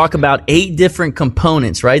 Talk about 8 different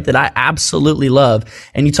components, right, that I absolutely love.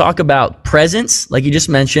 And you talk about presence, like you just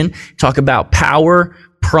mentioned. Talk about power,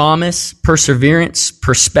 promise, perseverance,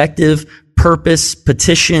 perspective, purpose,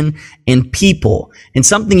 petition, and people. And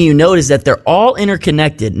something you note is that they're all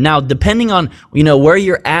interconnected. Now, depending on, where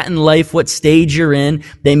you're at in life, what stage you're in,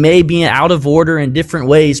 they may be out of order in different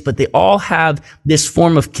ways, but they all have this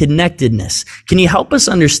form of connectedness. Can you help us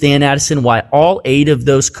understand, Addison, why all 8 of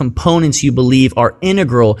those components you believe are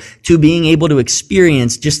integral to being able to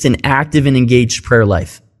experience just an active and engaged prayer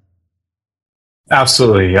life?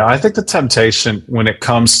 Absolutely. Yeah. I think the temptation when it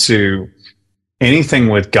comes to anything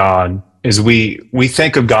with God is we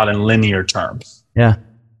think of God in linear terms. Yeah.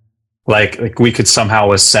 Like we could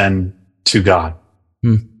somehow ascend to God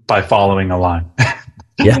by following a line.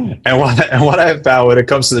 Yeah. And what I have found when it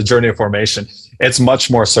comes to the journey of formation, it's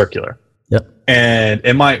much more circular. Yep. And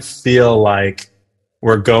it might feel like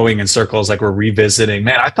we're going in circles, like we're revisiting,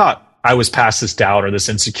 man, I thought I was past this doubt or this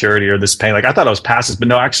insecurity or this pain. Like I thought I was past this, but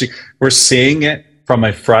no, actually we're seeing it from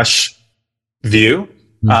a fresh view.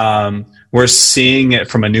 We're seeing it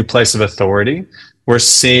from a new place of authority. We're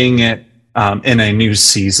seeing it in a new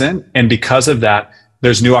season. And because of that,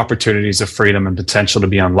 there's new opportunities of freedom and potential to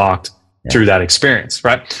be unlocked through that experience,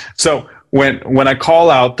 right? So when I call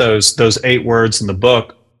out those 8 words in the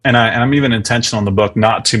book, and I'm even intentional in the book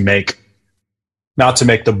not to make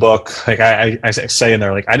the book, like I say in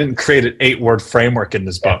there, like I didn't create an 8-word framework in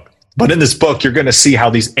this book. But in this book, you're going to see how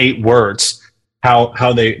these 8 words,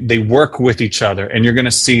 how they work with each other, and you're going to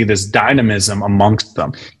see this dynamism amongst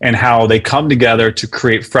them and how they come together to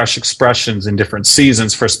create fresh expressions in different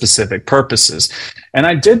seasons for specific purposes. And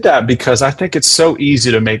I did that because I think it's so easy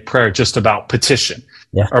to make prayer just about petition,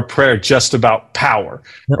 or prayer just about power,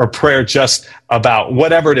 or prayer just about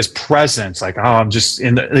whatever it is, presence. Like, I'm just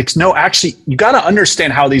in the, like, no, actually, you got to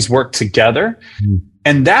understand how these work together.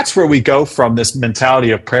 And that's where we go from this mentality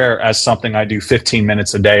of prayer as something I do 15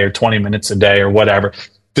 minutes a day or 20 minutes a day or whatever,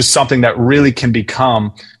 to something that really can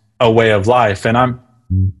become a way of life. And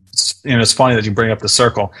it's funny that you bring up the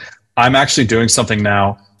circle. I'm actually doing something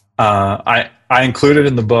now. I included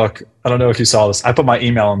in the book, I don't know if you saw this, I put my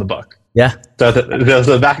email in the book. Yeah.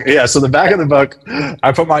 The back, so the back of the book,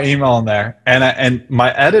 I put my email in there, and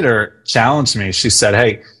my editor challenged me. She said,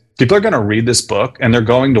 "Hey, people are going to read this book and they're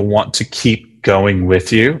going to want to keep going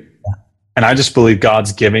with you." And And I just believe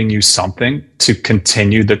God's giving you something to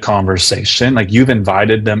continue the conversation. Like, you've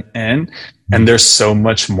invited them in, and there's so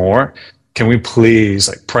much more. Can we please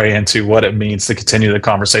like pray into what it means to continue the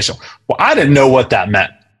conversation? Well, I didn't know what that meant.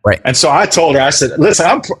 Right. And so I told her, I said,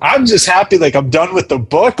 listen, I'm just happy. Like, I'm done with the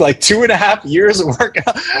book, like 2.5 years of work.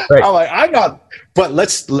 Right. I'm like, I'm not, but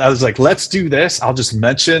I was like, let's do this. I'll just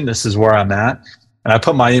mention this is where I'm at. And I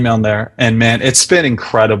put my email in there, and man, it's been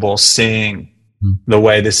incredible seeing the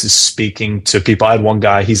way this is speaking to people. I had one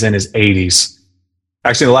guy, he's in his 80s.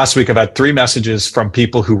 Actually, the last week I've had 3 messages from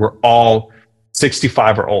people who were all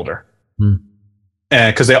 65 or older. And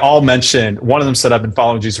because they all mentioned, one of them said, I've been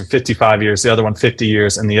following Jesus for 55 years, the other one 50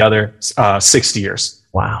 years, and the other 60 years.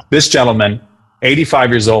 Wow. This gentleman, 85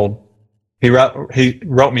 years old, he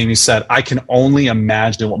wrote me and he said, I can only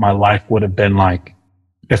imagine what my life would have been like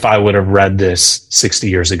if I would have read this 60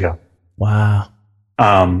 years ago. Wow.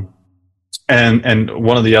 And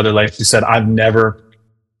one of the other ladies, she said,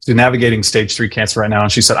 she's navigating stage 3 cancer right now.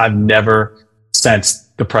 And she said, I've never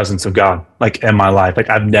sensed the presence of God, like, in my life. Like,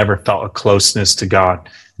 I've never felt a closeness to God.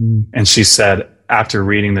 And she said, after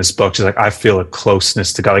reading this book, she's like, I feel a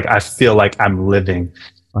closeness to God. Like, I feel like I'm living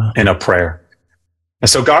in a prayer. And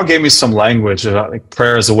so God gave me some language about like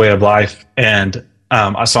prayer as a way of life. And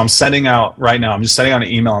so I'm sending out right now, I'm just sending out an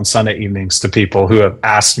email on Sunday evenings to people who have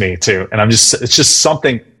asked me to, and it's just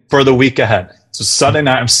something for the week ahead. So Sunday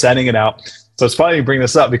night, I'm sending it out. So it's funny you bring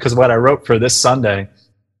this up, because what I wrote for this Sunday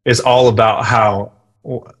is all about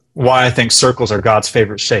why I think circles are God's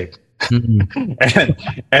favorite shape. and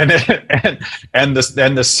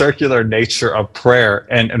the circular nature of prayer.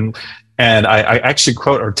 And I actually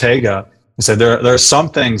quote Ortega and said, there are some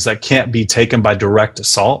things that can't be taken by direct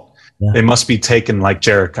assault. Yeah. They must be taken like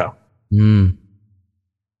Jericho.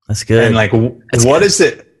 That's good. And like, what does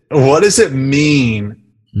it mean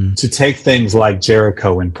to take things like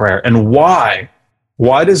Jericho in prayer? And why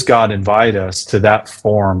does God invite us to that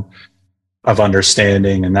form of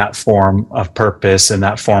understanding and that form of purpose and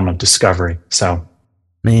that form of discovery? So,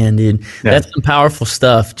 man, dude, that's some powerful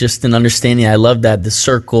stuff. Just an understanding. I love that the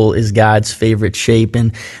circle is God's favorite shape,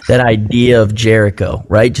 and that idea of Jericho,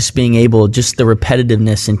 right? Just being able, just the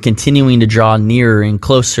repetitiveness and continuing to draw nearer and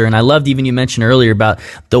closer. And I loved even you mentioned earlier about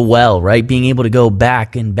the well, right? Being able to go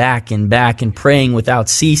back and back and back and praying without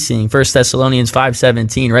ceasing. 1 Thessalonians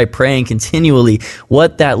 5:17, right? Praying continually,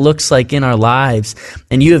 what that looks like in our lives.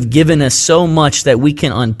 And you have given us so much that we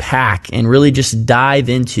can unpack and really just dive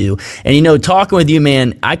into. And talking with you,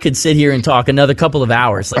 man, I could sit here and talk another couple of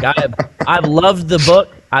hours. Like, I've loved the book.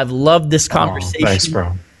 I've loved this conversation. Thanks,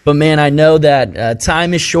 bro. But man, I know that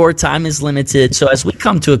time is short, time is limited. So as we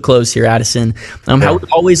come to a close here, Addison, how we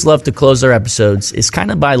always love to close our episodes is kind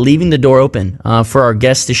of by leaving the door open for our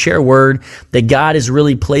guests to share a word that God has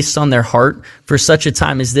really placed on their heart for such a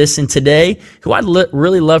time as this. And today, who I'd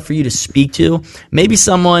really love for you to speak to, maybe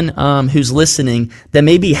someone who's listening that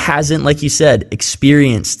maybe hasn't, like you said,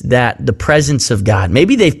 experienced the presence of God.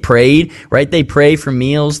 Maybe they've prayed, right? They pray for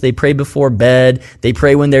meals, they pray before bed, they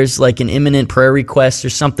pray when there's like an imminent prayer request or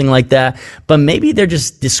something like that, but maybe they're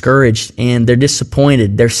just discouraged and they're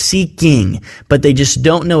disappointed. They're seeking, but they just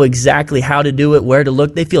don't know exactly how to do it, where to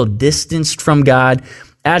look. They feel distanced from God.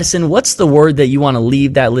 Addison, what's the word that you want to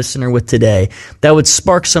leave that listener with today that would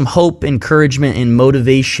spark some hope, encouragement, and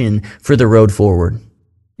motivation for the road forward?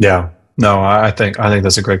 Yeah, no, I think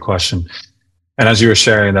that's a great question. And as you were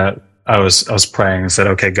sharing that, I was praying and said,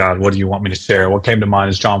 okay, God, what do you want me to share? What came to mind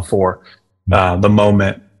is John 4, the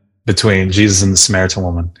moment between Jesus and the Samaritan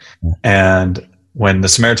woman. And when the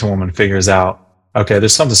Samaritan woman figures out, okay,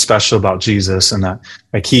 there's something special about Jesus, and that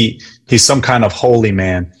like he's some kind of holy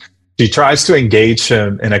man, she tries to engage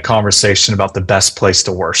him in a conversation about the best place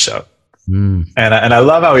to worship. And I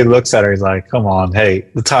love how he looks at her. He's like, come on,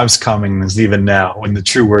 hey, the time's coming, is even now, when the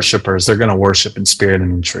true worshipers, they're going to worship in spirit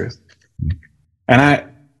and in truth.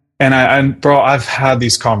 And bro, I've had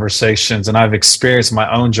these conversations, and I've experienced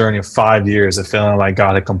my own journey of 5 years of feeling like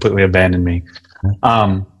God had completely abandoned me.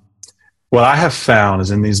 What I have found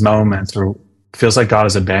is in these moments where it feels like God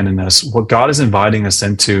has abandoned us, what God is inviting us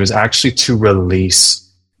into is actually to release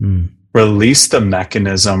the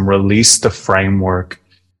mechanism, release the framework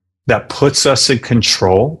that puts us in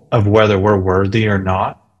control of whether we're worthy or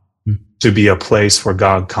not to be a place where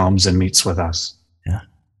God comes and meets with us. Yeah.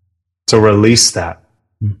 To release that.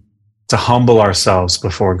 To humble ourselves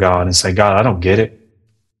before God and say, God, I don't get it.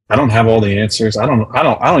 I don't have all the answers. I don't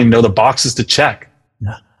even know the boxes to check.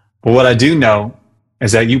 Yeah. But what I do know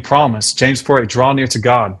is that you promise, James 4:8, draw near to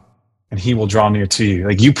God and he will draw near to you.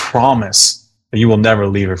 Like, you promise that you will never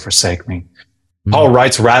leave or forsake me. Paul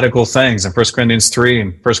writes radical things in 1 Corinthians 3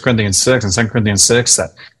 and 1 Corinthians 6 and 2 Corinthians 6 that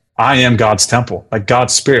I am God's temple. Like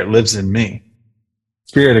God's spirit lives in me.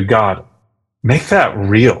 Spirit of God. Make that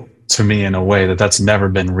real to me in a way that's never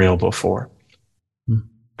been real before.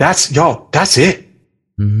 That's it.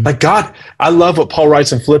 Mm-hmm. Like God, I love what Paul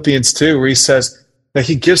writes in Philippians 2, where he says that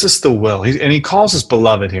he gives us the will. And he calls us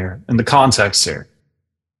beloved here in the context here.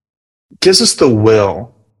 Gives us the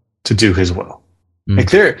will to do his will.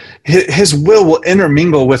 Like his will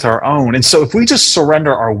intermingle with our own. And so if we just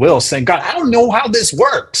surrender our will, saying, God, I don't know how this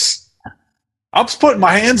works. I'm just putting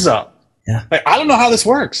my hands up. Yeah. Like, I don't know how this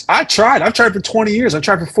works. I've tried for 20 years. I've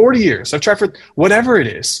tried for 40 years. I've tried for whatever it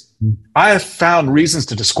is. I have found reasons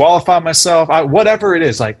to disqualify myself. Whatever it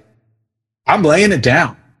is, like, I'm laying it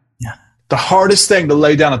down. Yeah. The hardest thing to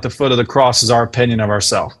lay down at the foot of the cross is our opinion of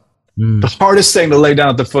ourselves. The hardest thing to lay down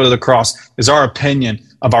at the foot of the cross is our opinion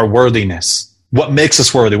of our worthiness. What makes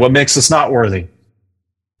us worthy? What makes us not worthy?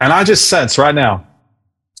 And I just sense right now,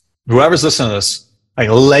 whoever's listening to this, like,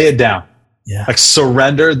 lay it down. Yeah. Like,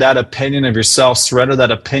 surrender that opinion of yourself, surrender that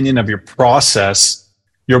opinion of your process,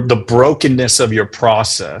 the brokenness of your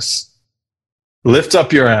process. Lift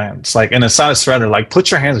up your hands, like, in a sign of surrender, like, put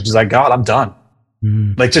your hands up, just like, God, I'm done.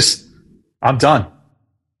 Like, I'm done.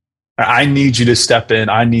 I need you to step in.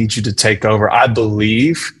 I need you to take over. I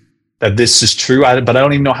believe that this is true, but I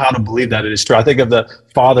don't even know how to believe that it is true. I think of the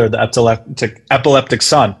father, the epileptic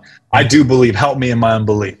son. I do believe. Help me in my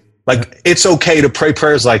unbelief. Like, it's okay to pray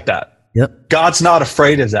prayers like that. Yep. God's not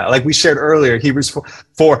afraid of that. Like we shared earlier, Hebrews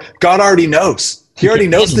 4, God already knows. He already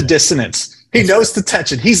knows the dissonance. He knows the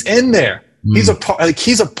tension. He's in there. He's a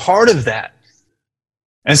part of that.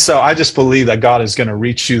 And so I just believe that God is going to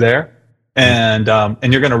reach you there, and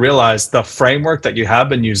you're going to realize the framework that you have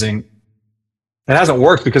been using, it hasn't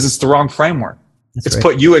worked because it's the wrong framework. It's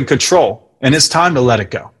put you in control, and it's time to let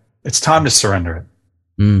it go. It's time to surrender it.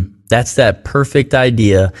 That's that perfect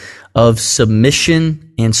idea of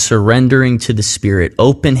submission and surrendering to the Spirit.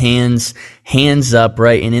 Open hands, hands up,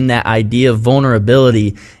 right? And in that idea of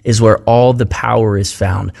vulnerability is where all the power is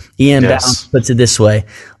found. Ian Bounds puts it this way: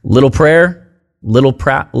 little prayer, little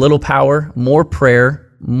power, more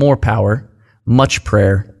prayer, more power, much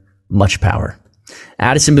prayer, much power.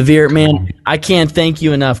 Addison Bevere, man, I can't thank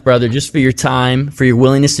you enough, brother, just for your time, for your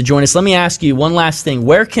willingness to join us. Let me ask you one last thing.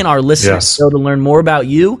 Where can our listeners go to learn more about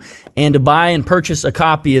you and to buy and purchase a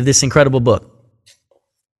copy of this incredible book?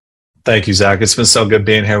 Thank you, Zach. It's been so good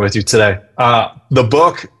being here with you today. The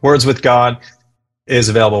book, Words with God, is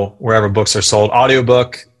available wherever books are sold.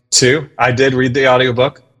 Audiobook, too. I did read the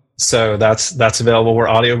audiobook, so that's available where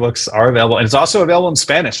audiobooks are available. And it's also available in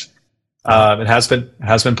Spanish. It has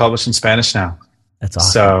been published in Spanish now. That's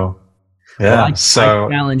awesome. So, yeah. I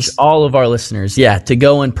challenge all of our listeners, to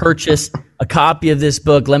go and purchase a copy of this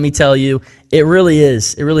book. Let me tell you, it really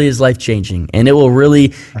is life-changing, and it will really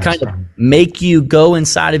kind of make you go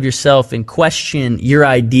inside of yourself and question your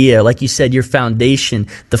idea, like you said, your foundation,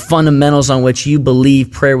 the fundamentals on which you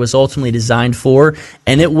believe prayer was ultimately designed for,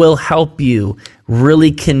 and it will help you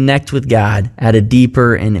really connect with God at a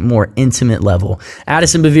deeper and more intimate level.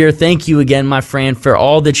 Addison Bevere, thank you again, my friend, for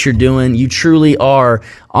all that you're doing. You truly are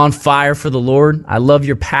on fire for the Lord. I love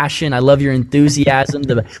your passion. I love your enthusiasm,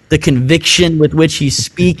 the conviction with which you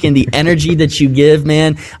speak, and the energy that you give,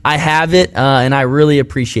 man. I have it, and I really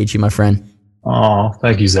appreciate you, my friend. Oh,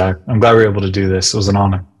 thank you, Zach. I'm glad we were able to do this. It was an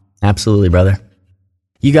honor. Absolutely, brother.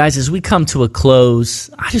 You guys, as we come to a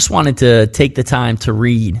close, I just wanted to take the time to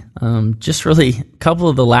read just really a couple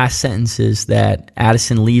of the last sentences that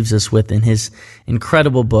Addison leaves us with in his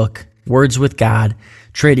incredible book, Words with God,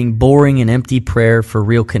 Trading Boring and Empty Prayer for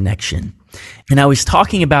Real Connection. And I was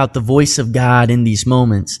talking about the voice of God in these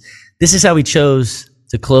moments. This is how he chose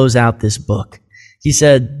to close out this book. He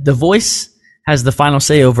said, the voice has the final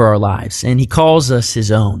say over our lives, and he calls us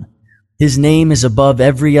his own. His name is above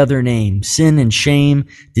every other name, sin and shame,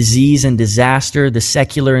 disease and disaster, the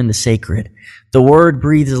secular and the sacred. The word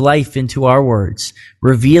breathes life into our words,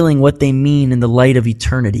 revealing what they mean in the light of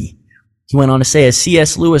eternity. He went on to say, as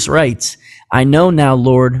C.S. Lewis writes, I know now,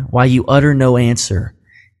 Lord, why you utter no answer.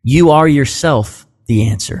 You are yourself the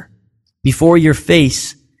answer. Before your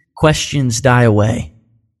face, questions die away.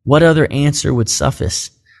 What other answer would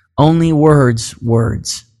suffice? Only words,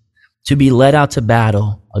 to be led out to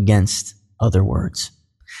battle against other words.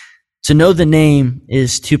 To know the name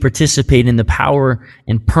is to participate in the power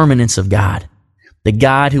and permanence of God, the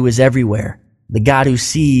God who is everywhere, the God who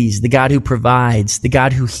sees, the God who provides, the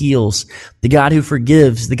God who heals, the God who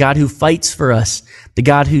forgives, the God who fights for us, the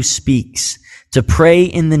God who speaks. To pray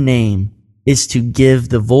in the name is to give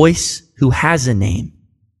the voice who has a name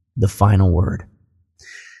the final word.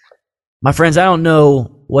 My friends, I don't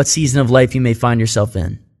know what season of life you may find yourself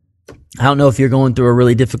in. I don't know if you're going through a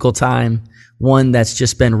really difficult time, one that's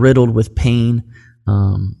just been riddled with pain,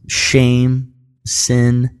 shame,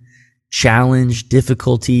 sin, challenge,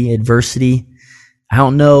 difficulty, adversity. I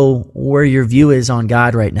don't know where your view is on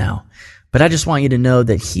God right now, but I just want you to know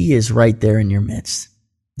that He is right there in your midst,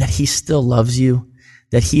 that He still loves you,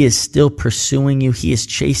 that He is still pursuing you. He is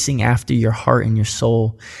chasing after your heart and your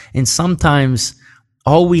soul. And sometimes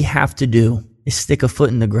all we have to do is stick a foot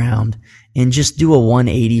in the ground and just do a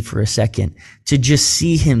 180 for a second to just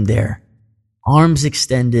see Him there, arms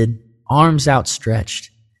extended, arms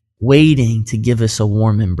outstretched, waiting to give us a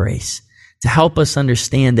warm embrace, to help us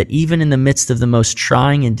understand that even in the midst of the most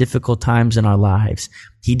trying and difficult times in our lives,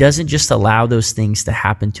 He doesn't just allow those things to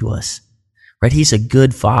happen to us, right? He's a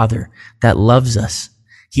good Father that loves us.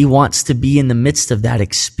 He wants to be in the midst of that,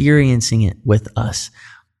 experiencing it with us.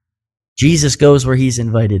 Jesus goes where He's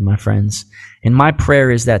invited, my friends. And my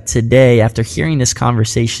prayer is that today, after hearing this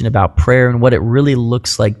conversation about prayer and what it really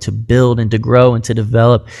looks like to build and to grow and to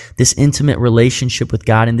develop this intimate relationship with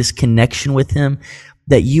God and this connection with Him,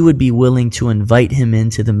 that you would be willing to invite Him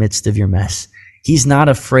into the midst of your mess. He's not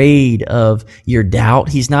afraid of your doubt.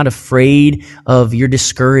 He's not afraid of your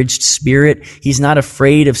discouraged spirit. He's not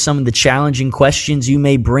afraid of some of the challenging questions you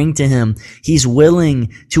may bring to Him. He's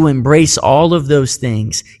willing to embrace all of those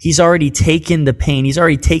things. He's already taken the pain. He's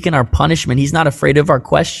already taken our punishment. He's not afraid of our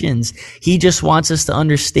questions. He just wants us to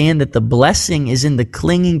understand that the blessing is in the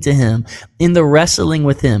clinging to Him, in the wrestling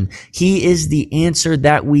with Him. He is the answer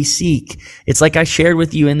that we seek. It's like I shared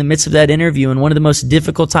with you in the midst of that interview, in one of the most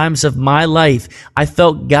difficult times of my life, I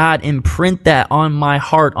felt God imprint that on my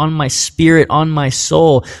heart, on my spirit, on my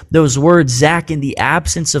soul. Those words, Zach, in the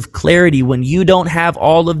absence of clarity, when you don't have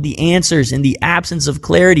all of the answers, in the absence of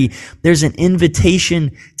clarity, there's an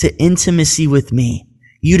invitation to intimacy with me.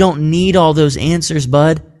 You don't need all those answers,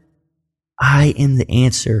 bud. I am the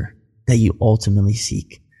answer that you ultimately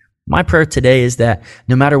seek. My prayer today is that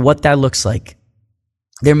no matter what that looks like,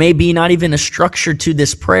 there may be not even a structure to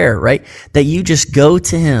this prayer, right? That you just go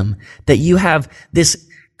to Him, that you have this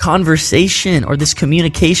conversation or this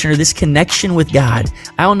communication or this connection with God.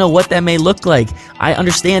 I don't know what that may look like. I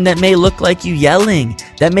understand that may look like you yelling.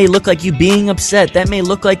 That may look like you being upset. That may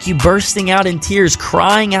look like you bursting out in tears,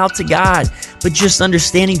 crying out to God, but just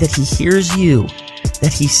understanding that He hears you,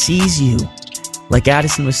 that He sees you. Like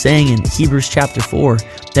Addison was saying in Hebrews chapter 4,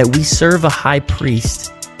 that we serve a high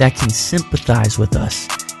priest that can sympathize with us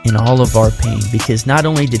in all of our pain, because not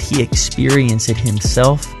only did He experience it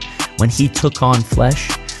Himself when He took on flesh,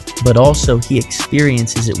 but also He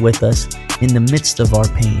experiences it with us in the midst of our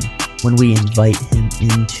pain when we invite Him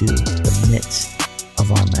into the midst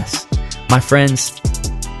of our mess. My friends,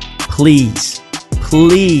 please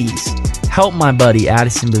help my buddy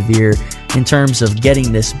Addison Bevere in terms of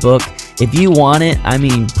getting this book. If you want it,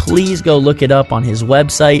 please go look it up on his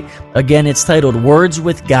website. Again, it's titled Words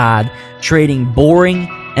with God, Trading Boring,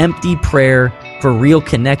 Empty Prayer for Real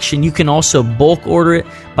Connection. You can also bulk order it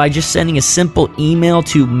by just sending a simple email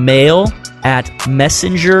to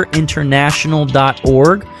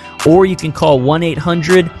mail@messengerinternational.org, or you can call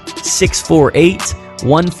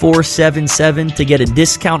 1-800-648-1477 to get a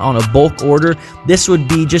discount on a bulk order. This would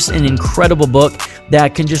be just an incredible book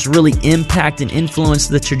that can just really impact and influence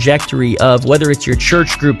the trajectory of whether it's your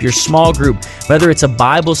church group, your small group, whether it's a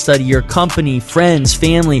Bible study, your company, friends,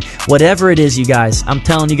 family, whatever it is, you guys. I'm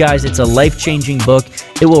telling you guys, it's a life-changing book.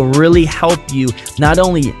 It will really help you not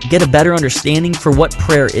only get a better understanding for what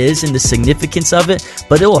prayer is and the significance of it,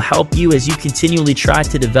 but it will help you as you continually try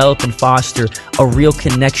to develop and foster a real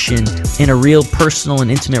connection and a real personal and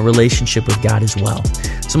intimate relationship with God as well.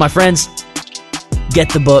 So my friends, get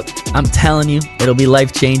the book. I'm telling you, it'll be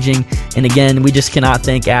life-changing. And again, we just cannot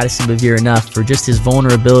thank Addison Bevere enough for just his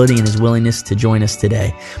vulnerability and his willingness to join us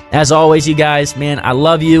today. As always, you guys, man, I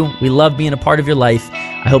love you. We love being a part of your life.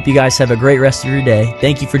 I hope you guys have a great rest of your day.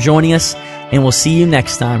 Thank you for joining us, and we'll see you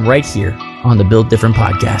next time right here on the Build Different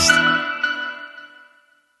podcast.